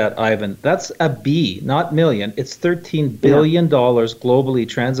repeat that, Ivan. That's a B, not million. It's $13 billion globally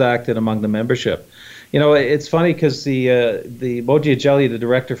transacted among the membership. It's funny because the Moji Ajeli, the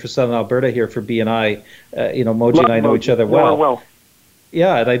director for Southern Alberta here for BNI, Moji and I know each other well.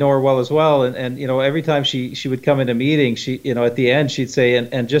 Yeah, and I know her well as well. And every time she would come into meeting, at the end, she'd say,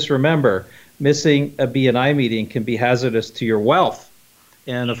 and just remember, missing a BNI meeting can be hazardous to your wealth.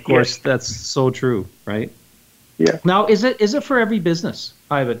 And of course, that's so true, right? Yeah. Now, is it for every business,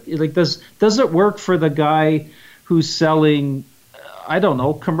 Ivan? Like, does it work for the guy who's selling, I don't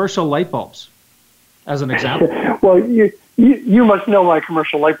know, commercial light bulbs, as an example? Well, you must know my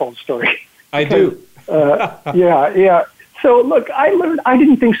commercial light bulb story. I do. Yeah. So look, I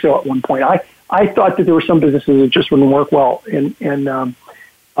didn't think so at one point. I thought that there were some businesses that just wouldn't work well in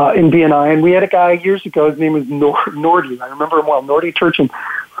BNI, and we had a guy years ago. His name was Nordy. I remember him well, Nordy Turchin,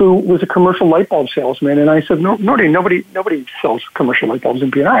 who was a commercial light bulb salesman. And I said, Nordy, nobody sells commercial light bulbs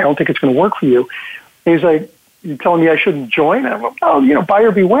in BNI. I don't think it's going to work for you. And he's like, "You're telling me I shouldn't join?" And I'm like, "Oh, buyer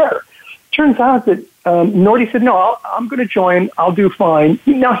beware." Turns out that Nordy said, "No, I'm going to join. I'll do fine."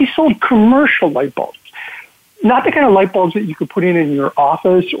 Now, he sold commercial light bulbs. Not the kind of light bulbs that you could put in your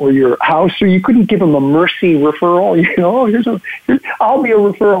office or your house, so you couldn't give them a mercy referral. I'll be a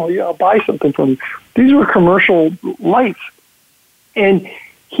referral. I'll buy something from you. These were commercial lights. And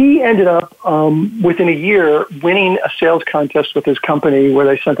he ended up, within a year, winning a sales contest with his company where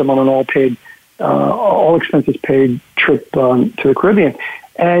they sent him on an all expenses paid trip to the Caribbean.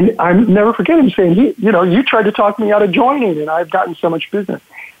 And I'll never forget him saying, you tried to talk me out of joining, and I've gotten so much business.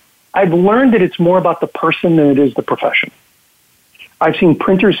 I've learned that it's more about the person than it is the profession. I've seen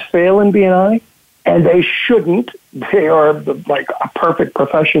printers fail in BNI, and they shouldn't. They are like a perfect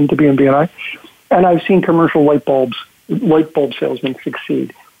profession to be in BNI. And I've seen commercial light bulb salesmen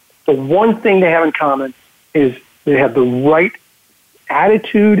succeed. The one thing they have in common is they have the right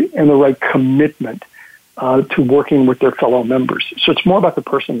attitude and the right commitment to working with their fellow members. So it's more about the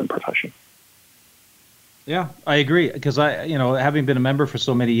person than profession. Yeah, I agree, because having been a member for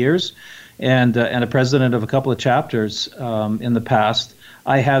so many years and a president of a couple of chapters in the past,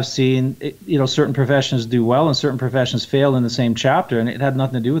 I have seen certain professions do well and certain professions fail in the same chapter, and it had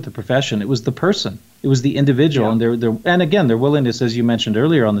nothing to do with the profession. It was the person. It was the individual, and again, their willingness, as you mentioned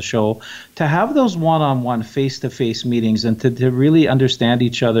earlier on the show, to have those one-on-one, face-to-face meetings and to really understand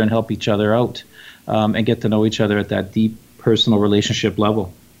each other and help each other out and get to know each other at that deep personal relationship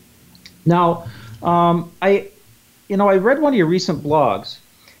level. Now, I read one of your recent blogs,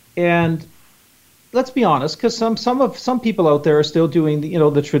 and let's be honest, because some people out there are still doing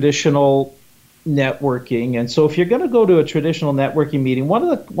the traditional networking, and so if you're going to go to a traditional networking meeting, one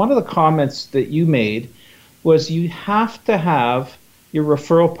of the comments that you made was you have to have your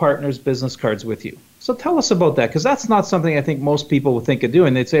referral partner's business cards with you. So tell us about that, because that's not something I think most people would think of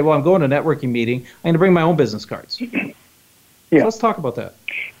doing. They'd say, "Well, I'm going to a networking meeting. I'm going to bring my own business cards." Yeah. So let's talk about that.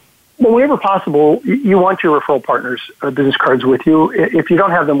 Well, whenever possible, you want your referral partner's business cards with you. If you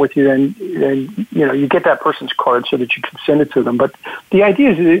don't have them with you, then you get that person's card so that you can send it to them. But the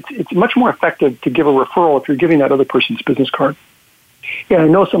idea is it's much more effective to give a referral if you're giving that other person's business card. Yeah, I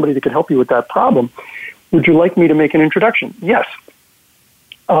know somebody that could help you with that problem. Would you like me to make an introduction? Yes.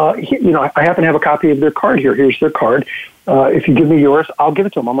 I happen to have a copy of their card here. Here's their card. If you give me yours, I'll give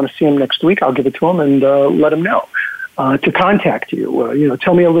it to them. I'm going to see them next week. I'll give it to them and let them know. To contact you,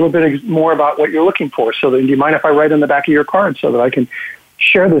 tell me a little bit more about what you're looking for. So, do you mind if I write on the back of your card so that I can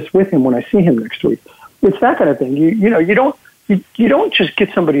share this with him when I see him next week? It's that kind of thing. You don't just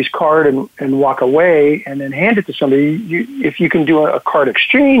get somebody's card and walk away and then hand it to somebody. If you can do a card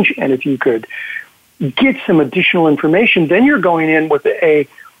exchange, and if you could get some additional information, then you're going in with a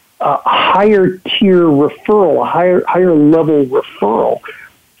higher tier referral, a higher level referral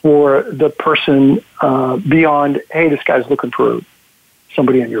for the person beyond, hey, this guy's looking for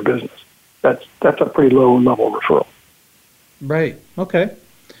somebody in your business. That's a pretty low level referral. Right. Okay.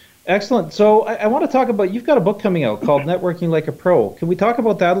 Excellent. So I want to talk about, you've got a book coming out called Networking Like a Pro. Can we talk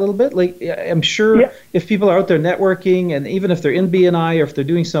about that a little bit? Like, I'm sure if people are out there networking, and even if they're in BNI or if they're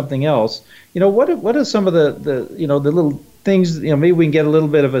doing something else, what are some of the little things, maybe we can get a little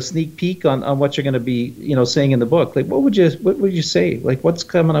bit of a sneak peek on what you're going to be, saying in the book. Like, what would you say? Like, what's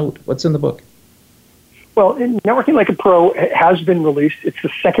coming out? What's in the book? Well, Networking Like a Pro has been released. It's the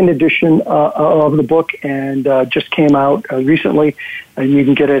second edition of the book, and just came out recently. And you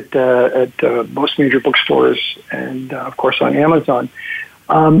can get it at most major bookstores and, of course, on Amazon.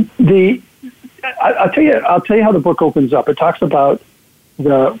 I'll tell you how the book opens up. It talks about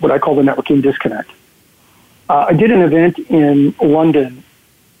what I call the networking disconnect. I did an event in London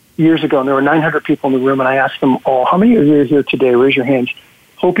years ago, and there were 900 people in the room, and I asked them all, how many of you are here today, raise your hands,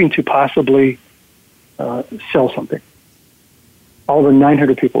 hoping to possibly sell something? All the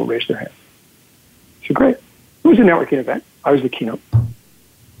 900 people raised their hands. I said, great. It was a networking event. I was the keynote.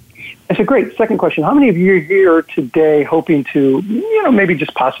 I said, great. Second question, how many of you are here today hoping to, maybe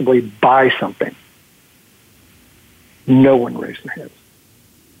just possibly buy something? No one raised their hands.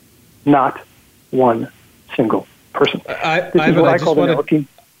 Not one single person. This is what I call the networking.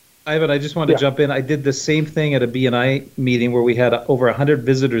 Ivan, I just want to jump in. I did the same thing at a BNI meeting where we had over 100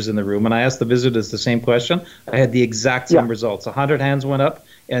 visitors in the room, and I asked the visitors the same question. I had the exact same results. 100 hands went up,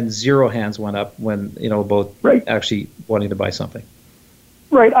 and 0 hands went up when, both actually wanting to buy something.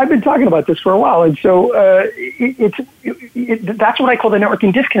 Right. I've been talking about this for a while, and so that's what I call the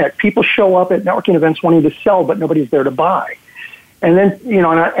networking disconnect. People show up at networking events wanting to sell, but nobody's there to buy. And then,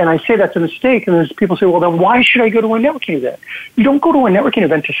 and I say that's a mistake, and there's people say, well, then why should I go to a networking event? You don't go to a networking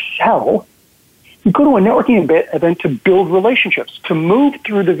event to sell. You go to a networking event to build relationships, to move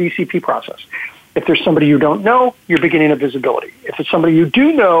through the VCP process. If there's somebody you don't know, you're beginning a visibility. If it's somebody you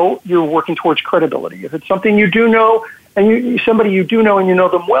do know, you're working towards credibility. If it's something you do know, and somebody you do know and you know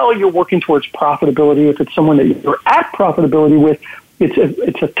them well, you're working towards profitability. If it's someone that you're at profitability with,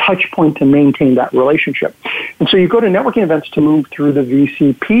 it's a touch point to maintain that relationship. And so you go to networking events to move through the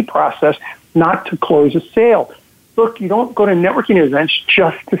VCP process, not to close a sale. Look, you don't go to networking events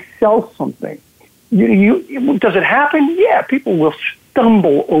just to sell something. Does it happen? Yeah, people will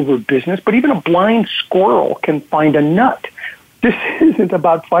stumble over business, but even a blind squirrel can find a nut. This isn't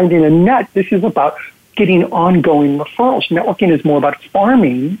about finding a nut. This is about getting ongoing referrals. Networking is more about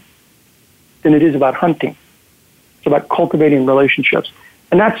farming than it is about hunting. It's about cultivating relationships.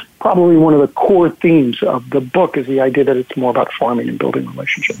 And that's probably one of the core themes of the book, is the idea that it's more about farming and building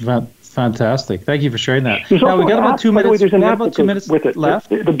relationships. Fantastic. Thank you for sharing that. Now, we've got about 2 minutes. There's an app with it. Left.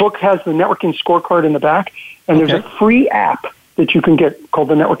 The book has the networking scorecard in the back, and there's a free app that you can get called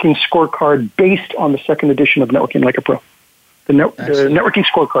the Networking Scorecard, based on the second edition of Networking Like a Pro. The Networking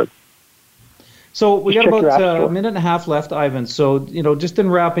Scorecard. So we got about a minute and a half left, Ivan. So, just in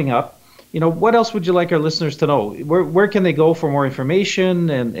wrapping up, what else would you like our listeners to know? Where can they go for more information,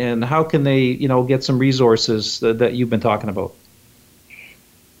 and how can they, get some resources that you've been talking about?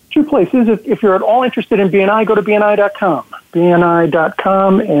 2 places. If you're at all interested in BNI, go to BNI.com.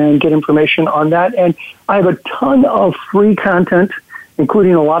 BNI.com and get information on that. And I have a ton of free content,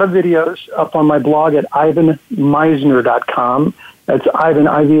 including a lot of videos, up on my blog at IvanMisner.com. That's Ivan,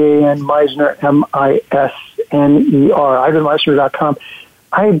 I-V-A-N, Misner, M-I-S-N-E-R, IvanMisner.com.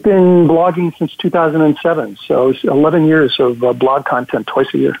 I've been blogging since 2007, so it's 11 years of blog content twice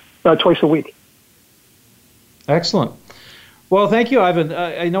a week. Excellent. Well, thank you, Ivan.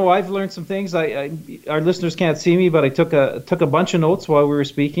 I know I've learned some things. Our listeners can't see me, but I took a bunch of notes while we were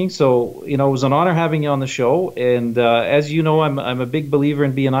speaking. So, it was an honor having you on the show. And as you know, I'm a big believer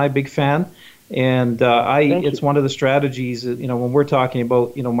in BNI, big fan. And it's one of the strategies, when we're talking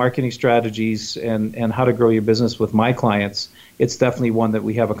about, marketing strategies and how to grow your business with my clients, it's definitely one that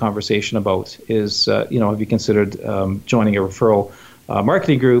we have a conversation about is, have you considered joining a referral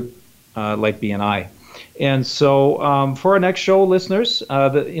marketing group like BNI? And so for our next show, listeners,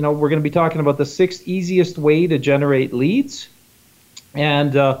 we're going to be talking about the 6th easiest way to generate leads.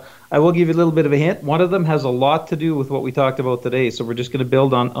 And I will give you a little bit of a hint. One of them has a lot to do with what we talked about today. So we're just going to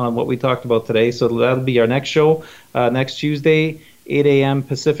build on what we talked about today. So that'll be our next show, next Tuesday, 8 a.m.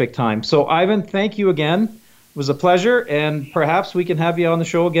 Pacific time. So, Ivan, thank you again. It was a pleasure, and perhaps we can have you on the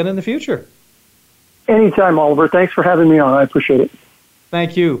show again in the future. Anytime, Oliver. Thanks for having me on. I appreciate it.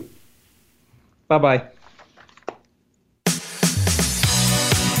 Thank you. Bye-bye.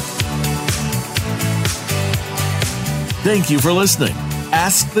 Thank you for listening.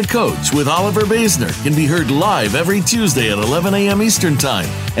 Ask the Coach with Oliver Misner can be heard live every Tuesday at 11 a.m. Eastern Time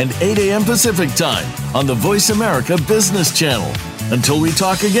and 8 a.m. Pacific Time on the Voice America Business Channel. Until we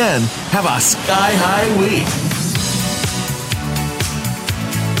talk again, have a sky-high week.